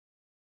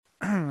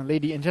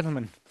ladies and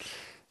gentlemen.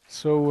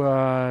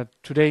 So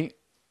today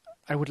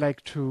I would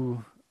like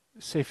to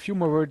say a few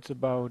more words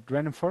about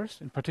random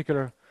forest, in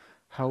particular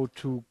how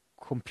to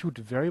compute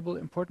variable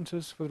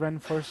importances with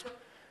random forest,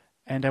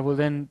 and I will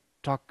then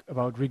talk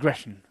about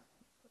regression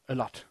a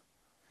lot.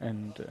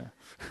 And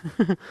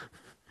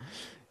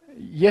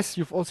yes,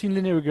 you've all seen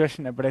linear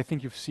regression, but I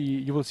think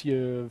you will see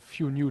a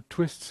few new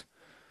twists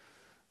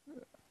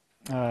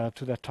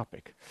to that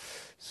topic.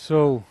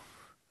 So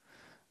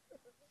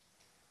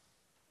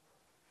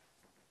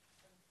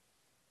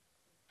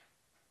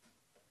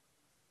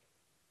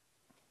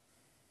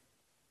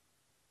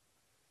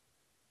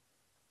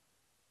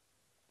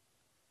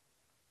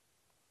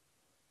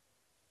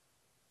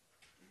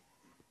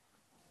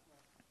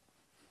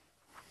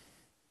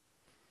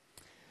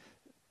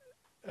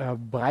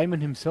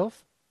Breiman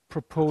himself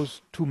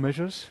proposed two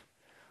measures.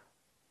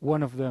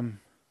 One of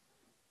them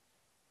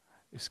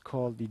is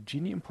called the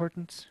Gini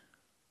Importance.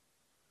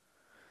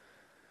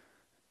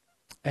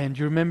 And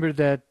you remember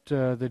that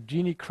the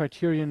Gini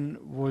criterion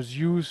was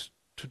used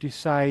to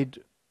decide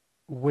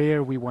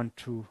where we want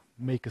to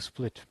make a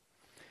split.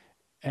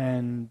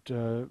 And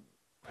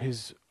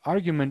his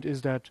argument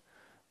is that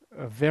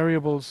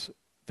variables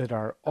that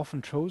are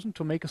often chosen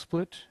to make a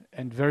split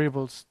and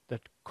variables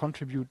that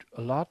contribute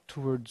a lot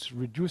towards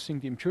reducing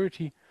the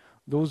impurity,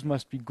 those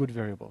must be good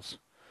variables.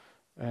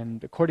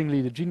 And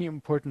accordingly, the Gini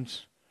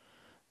importance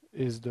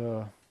is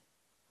the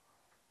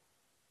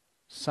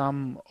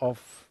sum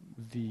of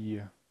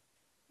the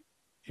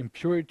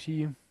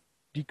impurity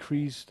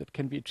decrease that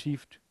can be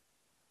achieved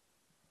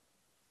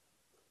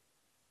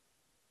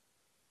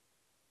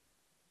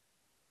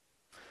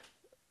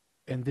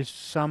and this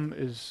sum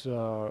is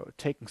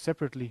taken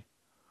separately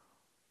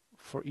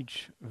for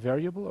each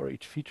variable or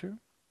each feature,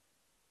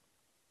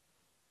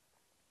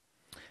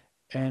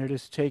 and it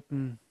is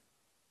taken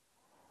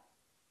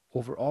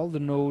over all the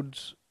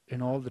nodes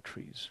in all the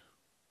trees.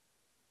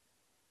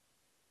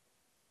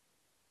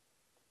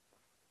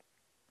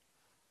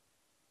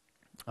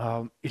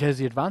 It has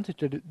the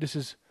advantage that this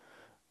is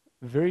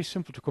very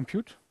simple to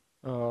compute,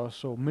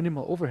 so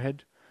minimal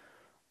overhead,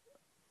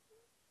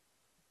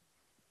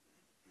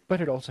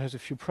 but it also has a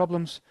few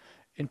problems.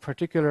 In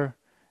particular,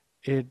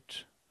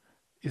 it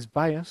is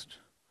biased,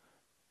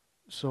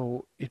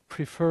 so it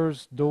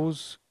prefers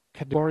those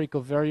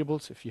categorical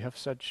variables, if you have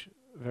such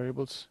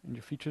variables in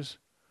your features,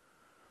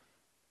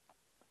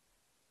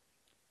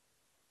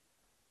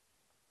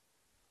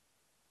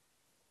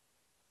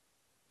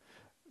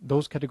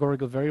 those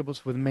categorical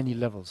variables with many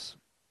levels.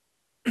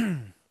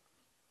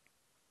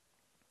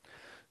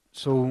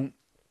 So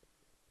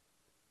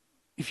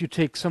if you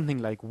take something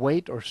like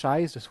weight or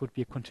size, this would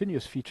be a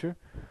continuous feature,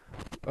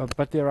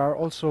 but there are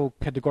also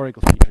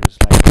categorical features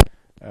like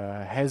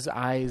has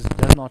eyes,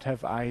 does not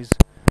have eyes.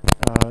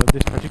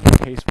 This particular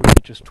case would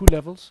be just two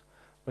levels,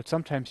 but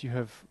sometimes you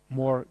have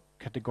more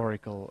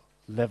categorical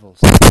levels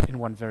in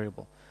one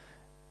variable.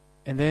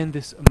 And then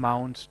this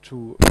amounts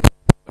to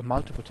a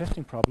multiple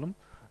testing problem.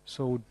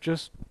 So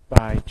just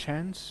by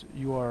chance,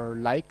 you are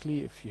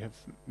likely, if you have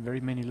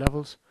very many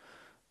levels,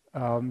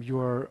 you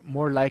are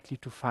more likely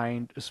to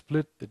find a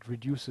split that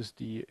reduces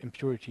the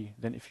impurity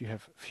than if you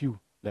have few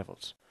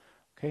levels.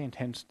 Okay, and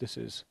hence this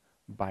is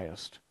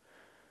biased.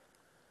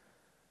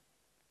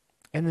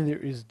 And then there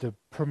is the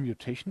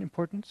permutation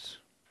importance.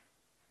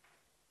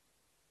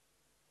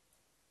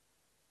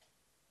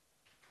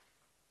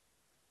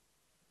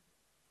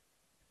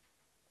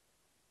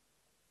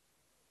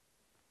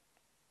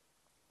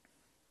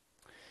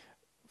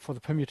 For the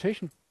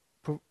permutation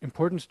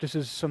importance, this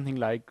is something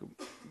like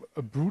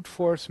a brute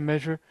force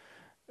measure.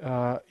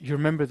 You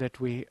remember that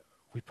we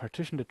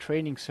partitioned the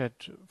training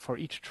set for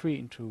each tree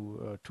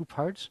into two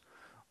parts.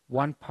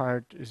 One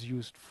part is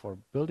used for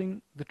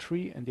building the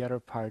tree, and the other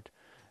part,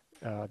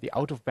 the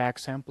out-of-bag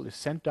sample, is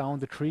sent down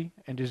the tree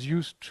and is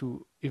used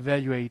to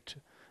evaluate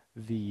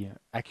the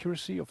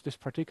accuracy of this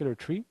particular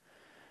tree.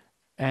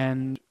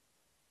 And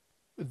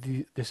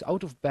this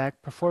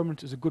out-of-bag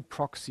performance is a good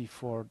proxy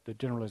for the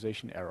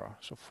generalization error,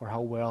 so for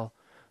how well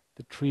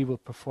the tree will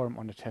perform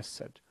on a test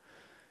set.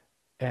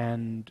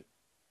 And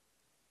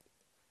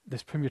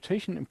this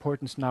permutation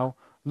importance now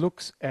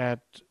looks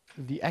at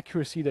the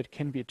accuracy that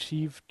can be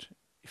achieved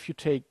if you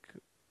take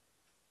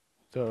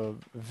the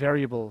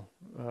variable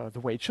the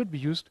way it should be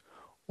used,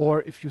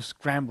 or if you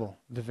scramble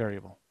the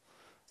variable.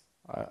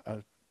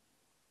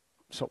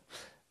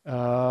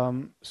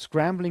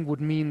 Scrambling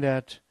would mean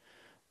that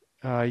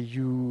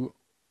you,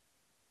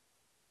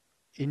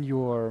 in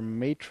your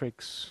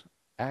matrix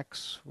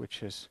X,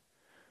 which is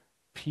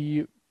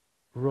P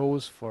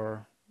rows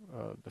for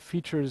the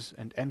features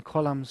and N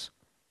columns,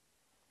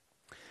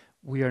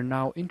 we are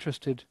now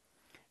interested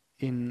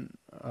in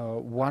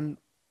one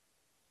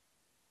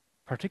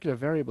particular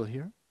variable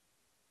here,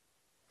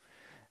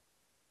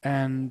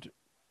 and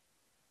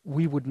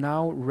we would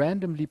now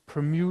randomly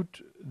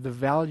permute the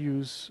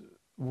values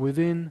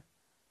within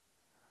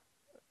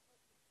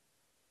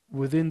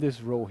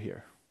this row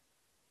here.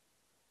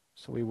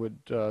 So we would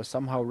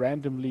somehow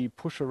randomly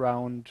push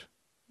around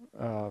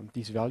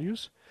these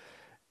values,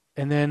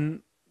 and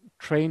then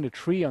train a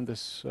tree on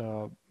this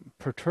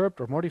perturbed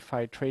or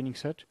modified training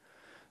set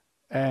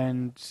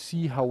and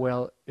see how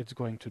well it's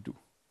going to do.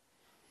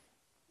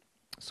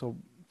 So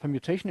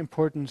permutation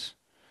importance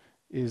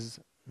is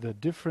the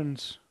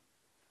difference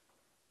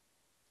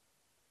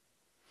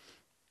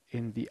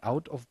in the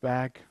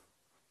out-of-bag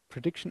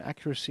prediction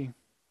accuracy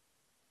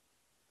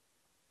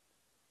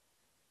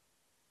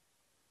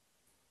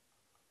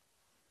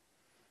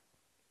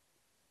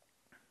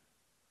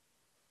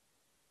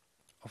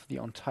of the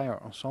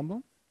entire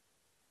ensemble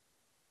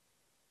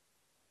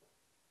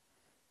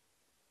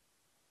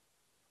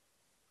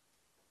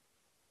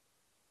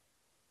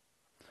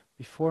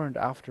before and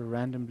after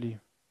randomly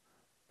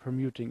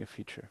permuting a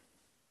feature.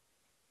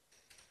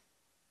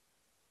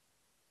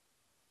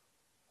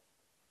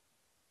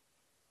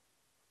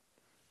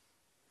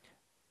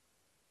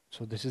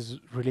 So this is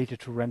related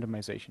to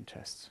randomization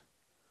tests.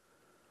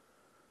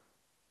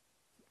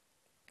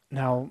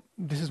 Now,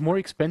 this is more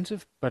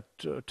expensive, but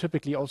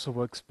typically also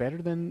works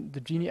better than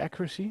the Gini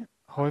accuracy.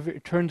 However,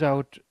 it turns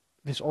out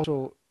this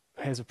also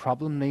has a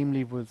problem,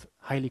 namely with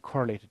highly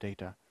correlated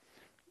data.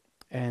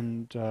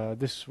 And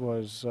this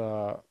was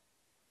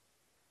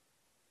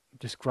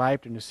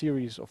described in a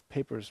series of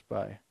papers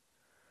by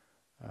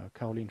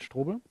Caroline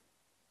Strobel,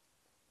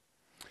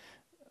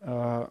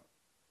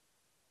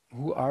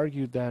 who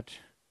argued that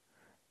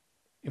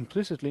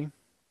implicitly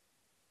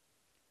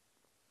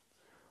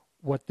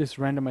what this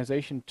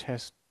randomization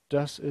test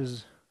does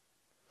is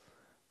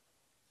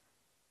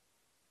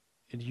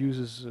it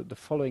uses the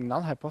following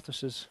null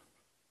hypothesis.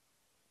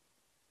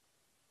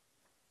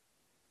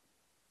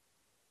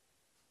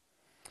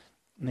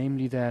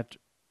 Namely that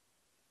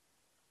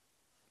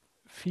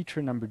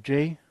feature number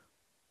j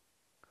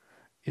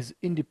is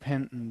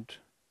independent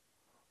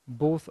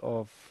both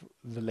of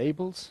the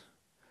labels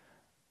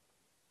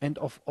and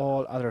of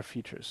all other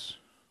features.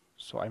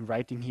 So I'm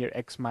writing here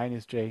x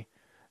minus j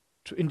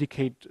to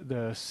indicate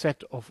the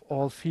set of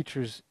all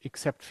features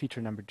except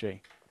feature number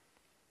j.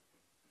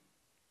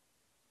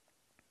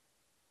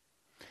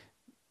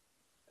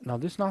 Now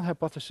this null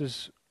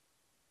hypothesis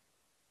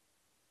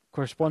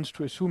corresponds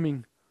to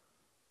assuming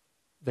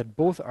that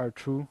both are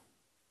true.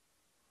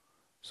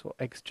 So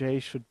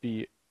xj should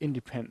be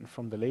independent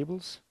from the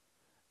labels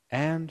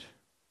and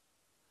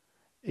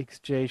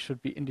xj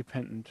should be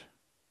independent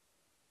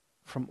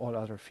from all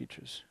other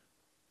features.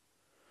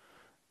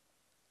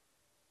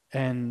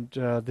 And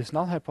this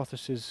null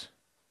hypothesis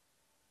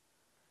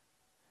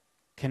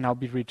can now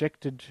be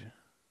rejected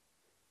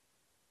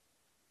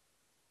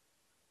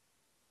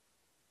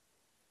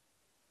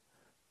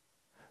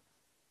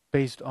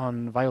based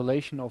on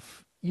violation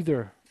of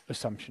either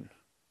assumption.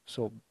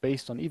 So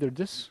based on either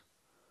this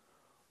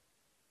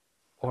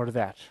or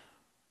that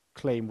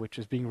claim which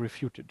is being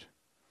refuted.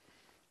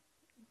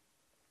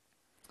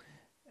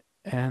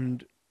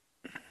 And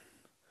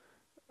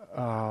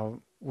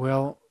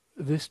well,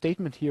 this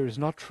statement here is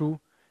not true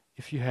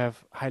if you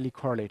have highly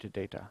correlated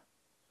data.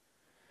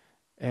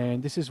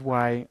 And this is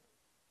why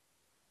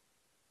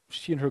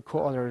she and her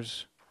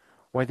co-authors,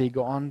 why they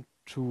go on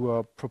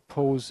to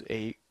propose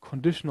a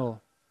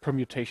conditional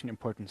permutation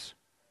importance.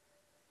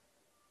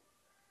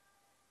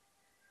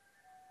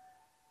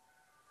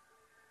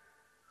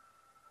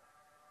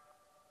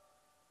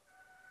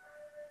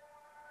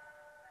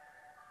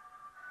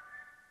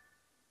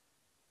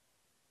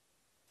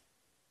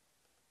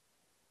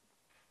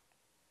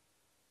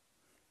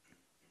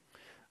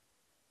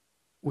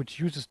 Which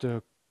uses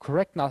the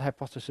correct null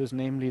hypothesis,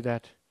 namely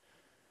that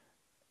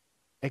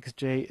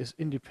xj is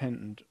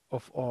independent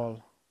of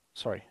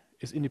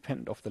is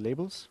independent of the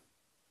labels.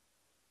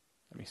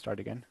 Let me start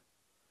again.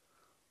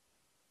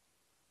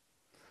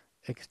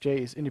 xj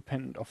is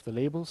independent of the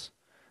labels,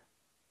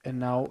 and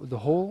now the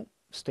whole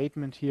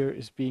statement here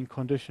is being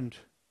conditioned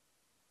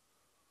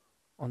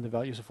on the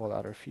values of all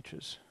other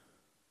features.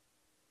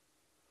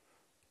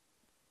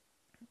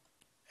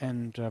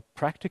 And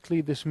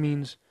practically this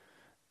means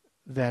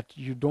that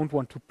you don't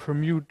want to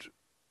permute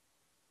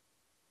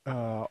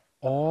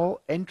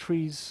all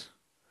entries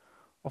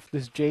of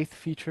this jth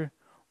feature,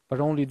 but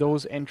only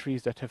those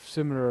entries that have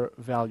similar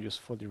values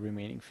for the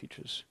remaining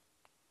features.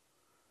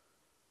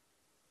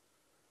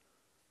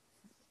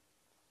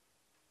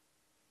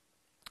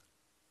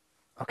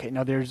 Okay,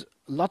 now there's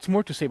lots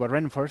more to say about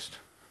random forest,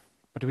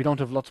 but we don't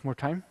have lots more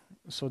time.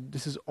 So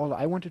this is all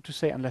I wanted to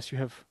say, unless you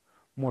have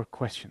more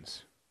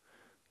questions.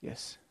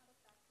 Yes.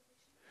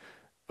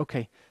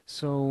 Okay,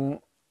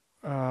 so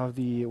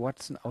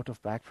what's an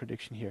out-of-bag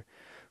prediction here?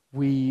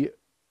 We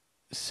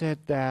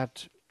said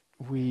that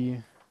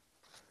we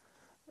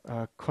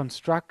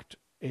construct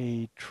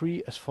a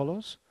tree as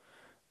follows,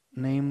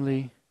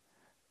 namely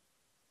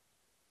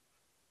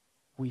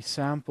we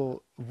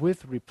sample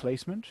with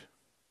replacement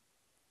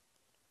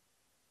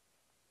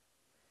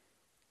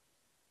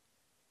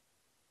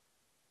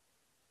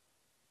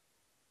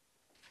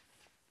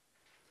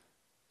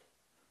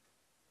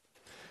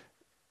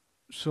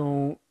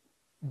so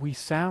we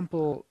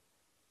sample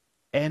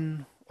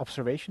n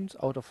observations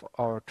out of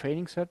our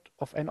training set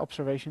of n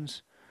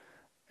observations,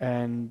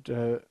 and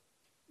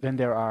then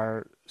there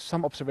are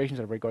some observations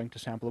that we're going to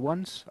sample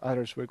once,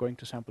 others we're going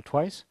to sample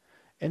twice,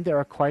 and there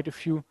are quite a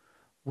few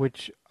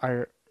which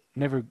are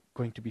never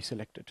going to be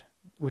selected,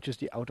 which is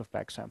the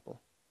out-of-bag sample.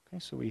 Okay,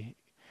 so we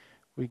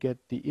get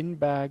the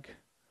in-bag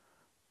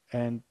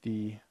and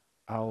the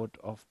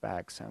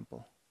out-of-bag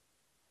sample.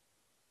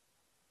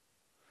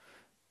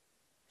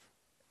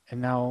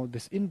 And now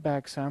this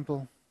in-bag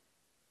sample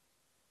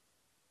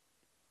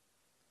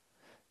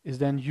is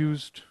then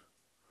used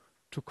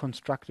to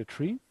construct a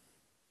tree,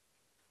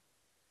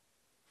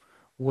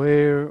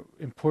 where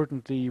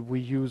importantly we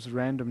use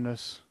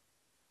randomness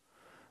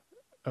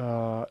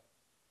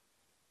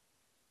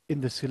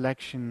in the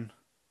selection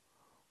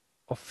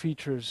of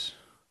features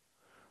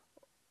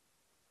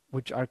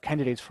which are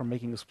candidates for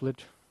making a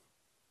split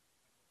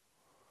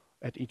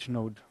at each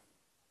node.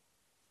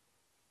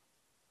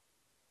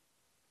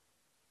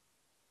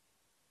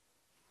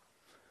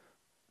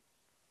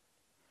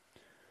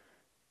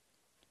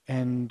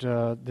 And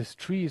this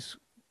tree is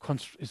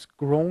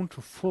grown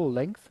to full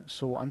length,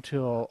 so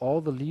until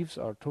all the leaves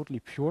are totally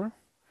pure.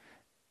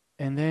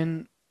 And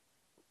then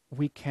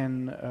we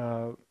can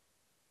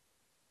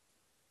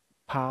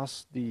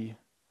pass the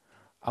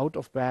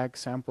out-of-bag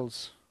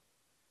samples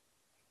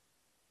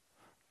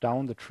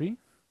down the tree.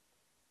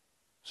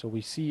 So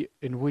we see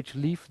in which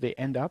leaf they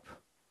end up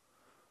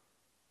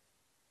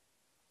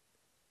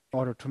in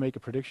order to make a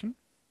prediction.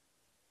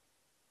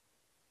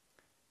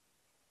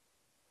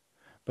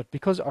 But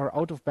because our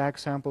out-of-bag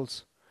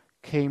samples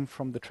came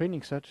from the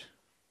training set,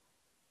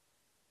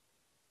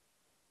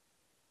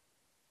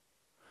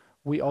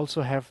 we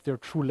also have their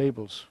true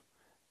labels,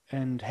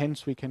 and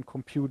hence we can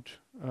compute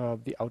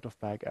the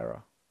out-of-bag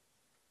error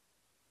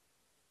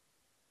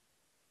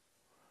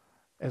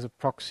as a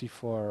proxy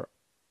for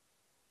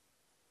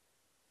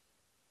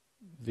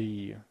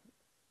the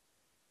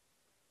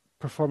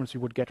performance we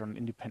would get on an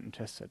independent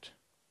test set.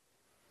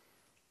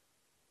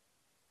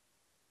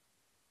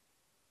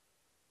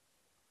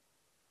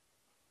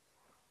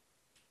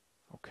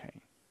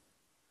 Okay.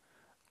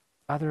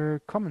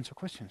 Other comments or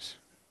questions?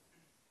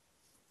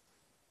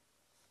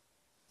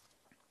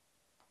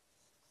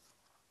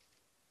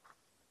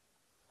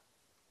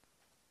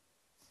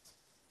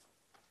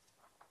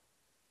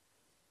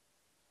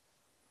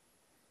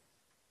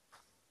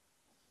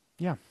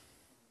 Yeah.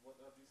 What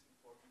are these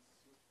importances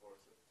used for?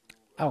 Is it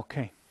to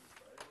Okay.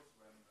 trials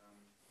when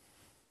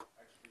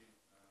actually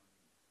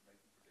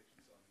making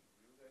predictions on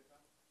real data?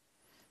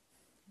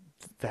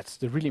 That's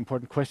the really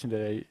important question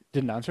that I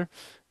didn't answer.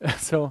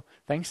 So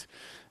thanks.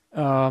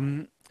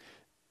 So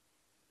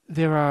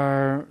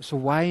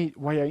why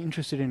are you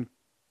interested in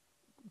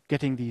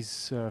getting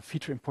these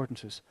feature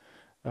importances?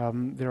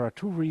 There are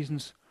two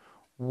reasons.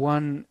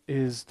 One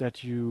is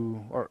that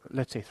or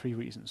let's say three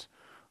reasons.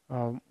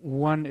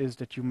 One is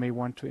that you may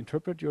want to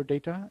interpret your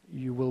data.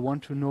 You will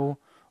want to know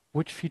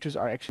which features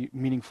are actually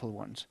meaningful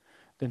ones.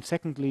 Then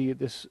secondly,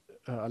 this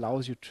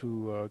allows you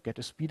to get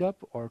a speed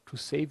up or to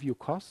save you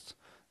costs.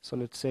 So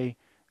let's say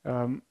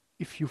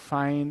if you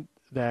find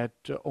that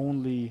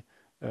only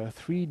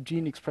 3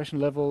 gene expression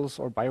levels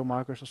or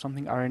biomarkers or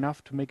something are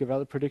enough to make a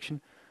valid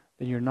prediction,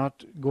 then you're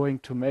not going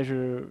to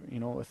measure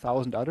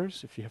 1,000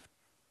 others if you have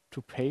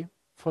to pay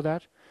for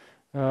that.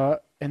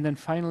 And then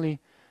finally,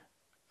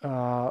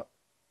 the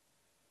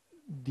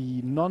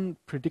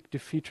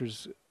non-predictive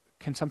features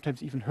can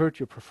sometimes even hurt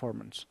your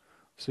performance.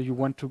 So you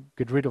want to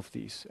get rid of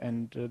these,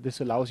 and this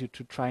allows you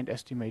to try and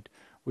estimate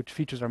which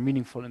features are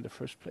meaningful in the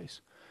first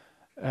place.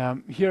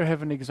 Here I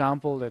have an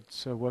example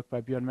that's work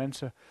by Björn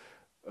Mense,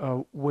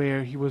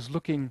 where he was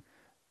looking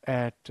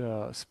at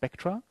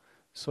spectra.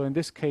 So in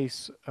this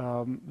case,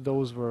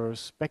 those were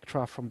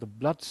spectra from the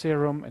blood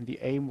serum, and the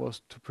aim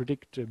was to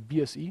predict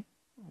BSE,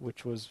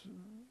 which was,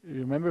 you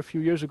remember a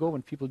few years ago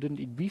when people didn't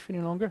eat beef any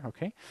longer?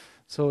 Okay,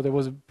 so there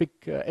was a big,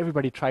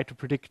 everybody tried to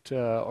predict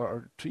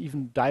or to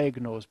even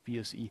diagnose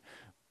BSE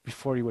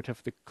before you would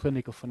have the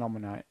clinical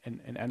phenomena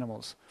in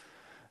animals.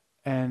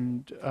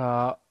 And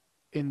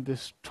in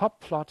this top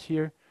plot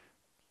here,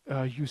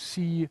 you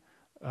see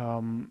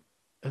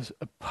as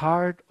a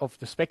part of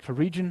the spectral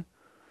region.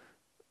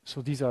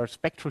 So these are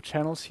spectral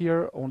channels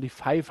here, only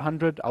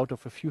 500 out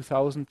of a few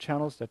thousand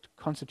channels that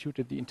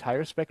constituted the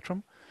entire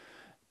spectrum.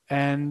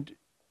 And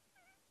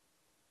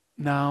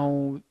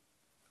now,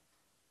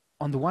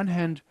 on the one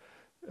hand,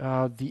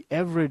 the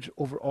average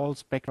overall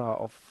spectra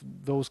of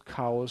those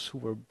cows who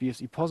were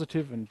BSE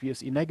positive and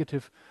BSE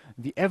negative,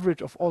 the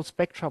average of all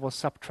spectra was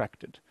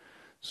subtracted.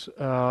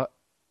 So,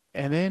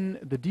 and then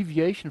the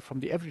deviation from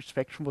the average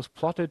spectrum was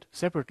plotted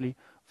separately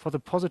for the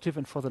positive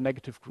and for the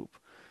negative group.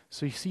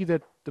 So you see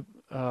that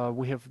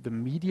we have the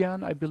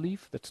median, I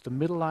believe, that's the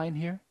middle line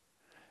here,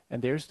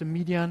 and there's the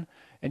median,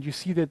 and you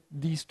see that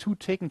these two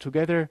taken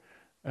together,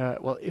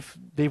 well, if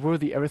they were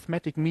the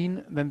arithmetic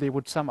mean, then they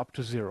would sum up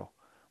to 0.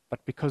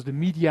 But because the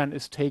median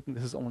is taken,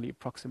 this is only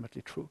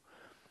approximately true.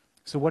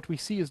 So what we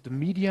see is the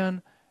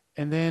median,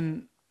 and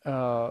then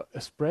a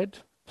spread,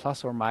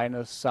 plus or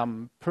minus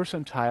some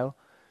percentile.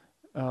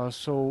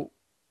 So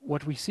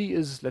what we see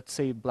is, let's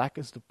say black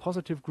is the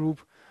positive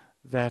group,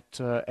 that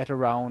at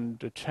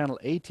around channel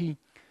 80,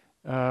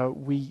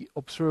 we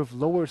observe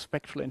lower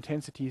spectral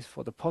intensities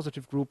for the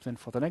positive group than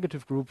for the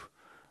negative group.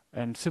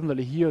 And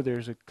similarly here,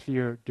 there's a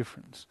clear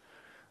difference.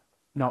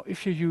 Now,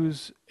 if you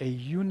use a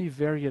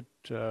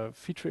univariate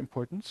feature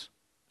importance,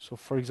 so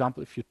for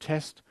example, if you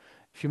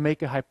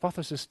make a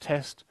hypothesis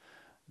test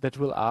that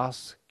will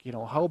ask,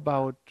 how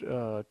about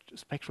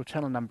spectral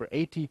channel number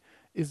 80?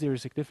 Is there a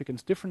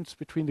significant difference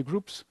between the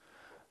groups?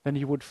 Then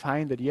you would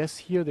find that yes,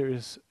 here there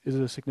is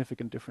a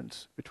significant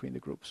difference between the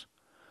groups.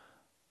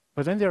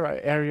 But then there are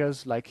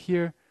areas like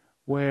here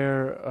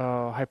where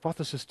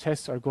hypothesis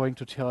tests are going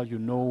to tell you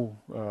no,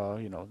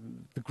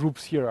 the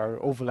groups here are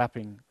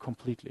overlapping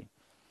completely.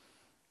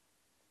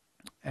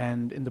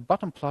 And in the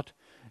bottom plot,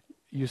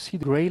 you see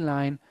the gray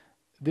line.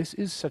 This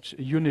is such a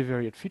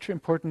univariate feature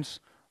importance.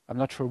 I'm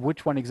not sure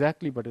which one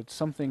exactly, but it's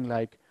something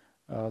like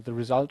the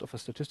result of a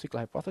statistical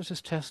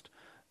hypothesis test.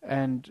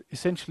 And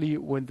essentially,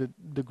 when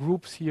the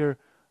groups here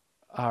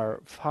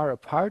are far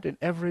apart in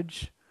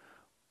average,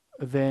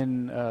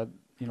 then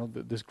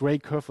this gray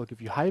curve will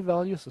give you high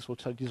values. This will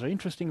tell you these are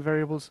interesting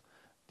variables,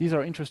 these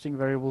are interesting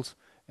variables,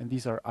 and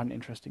these are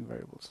uninteresting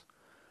variables.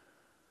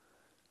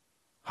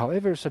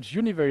 However, such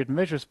univariate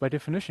measures, by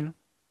definition,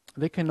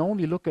 they can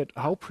only look at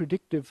how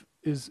predictive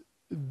is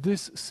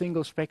this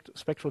single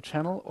spectral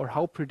channel, or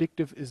how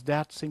predictive is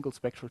that single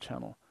spectral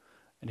channel.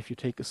 And if you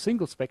take a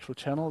single spectral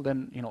channel,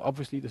 then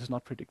obviously this is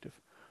not predictive.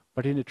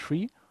 But in a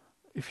tree,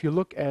 if you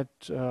look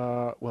at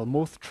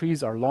most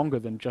trees are longer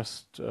than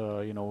just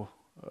level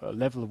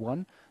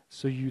 1,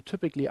 so you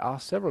typically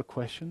ask several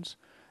questions,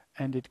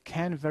 and it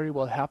can very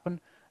well happen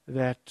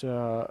that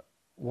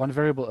one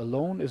variable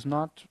alone is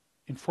not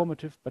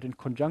informative, but in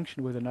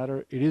conjunction with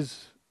another, it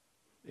is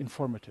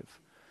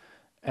informative.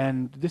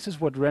 And this is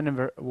what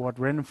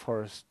random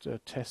forest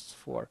tests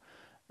for.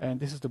 And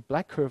this is the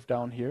black curve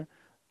down here.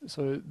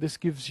 So this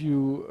gives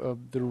you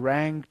the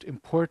ranked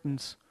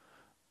importance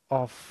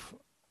of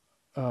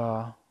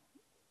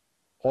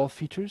all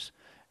features.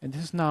 And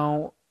this is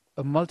now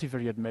a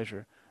multivariate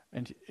measure.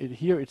 And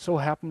here it so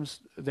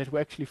happens that we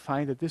actually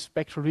find that this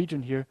spectral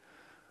region here,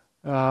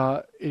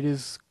 it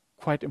is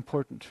quite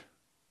important.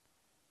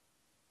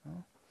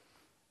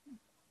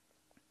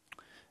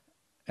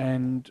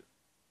 And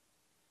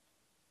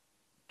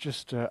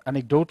just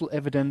anecdotal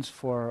evidence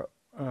for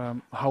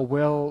how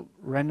well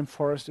random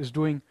forest is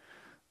doing.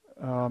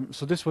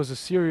 So this was a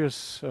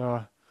serious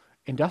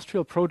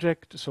industrial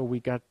project. So we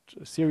got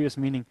serious,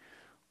 meaning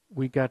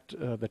we got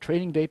the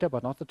training data,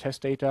 but not the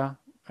test data.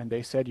 And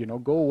they said,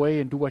 go away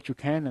and do what you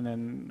can, and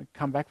then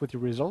come back with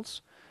your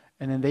results.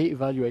 And then they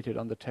evaluated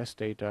on the test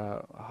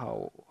data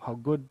how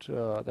good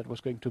that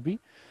was going to be.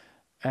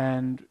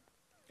 And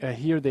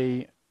here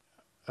they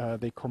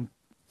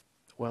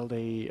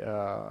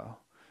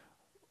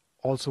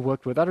also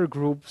worked with other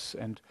groups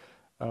and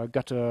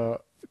got a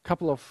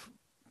couple of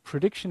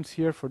predictions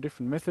here for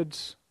different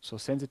methods. So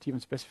sensitivity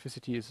and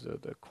specificity is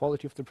the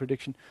quality of the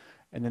prediction.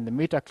 And then the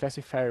meta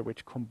classifier,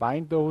 which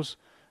combined those.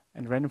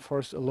 And random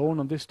forest alone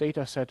on this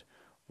data set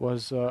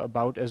was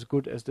about as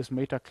good as this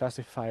meta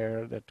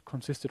classifier that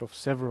consisted of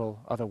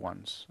several other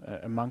ones,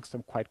 amongst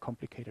them quite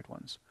complicated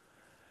ones.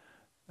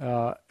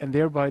 And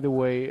there, by the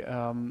way,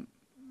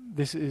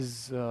 this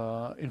is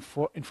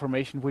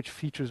information which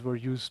features were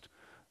used.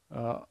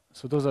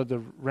 So those are the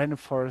random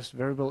forest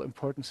variable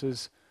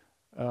importances,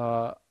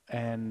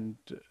 and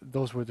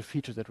those were the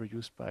features that were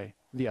used by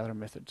the other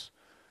methods.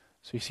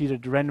 So you see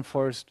that the random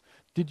forest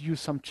did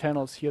use some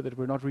channels here that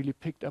were not really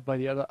picked up by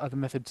the other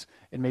methods,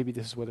 and maybe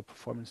this is where the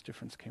performance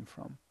difference came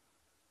from.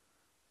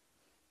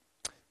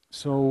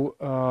 So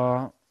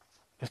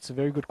that's a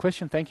very good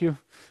question. Thank you.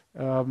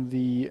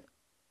 The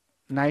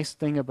nice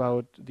thing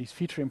about these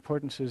feature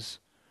importances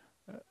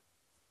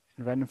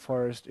in random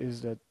forest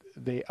is that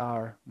they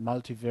are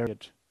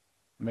multivariate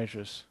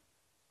measures.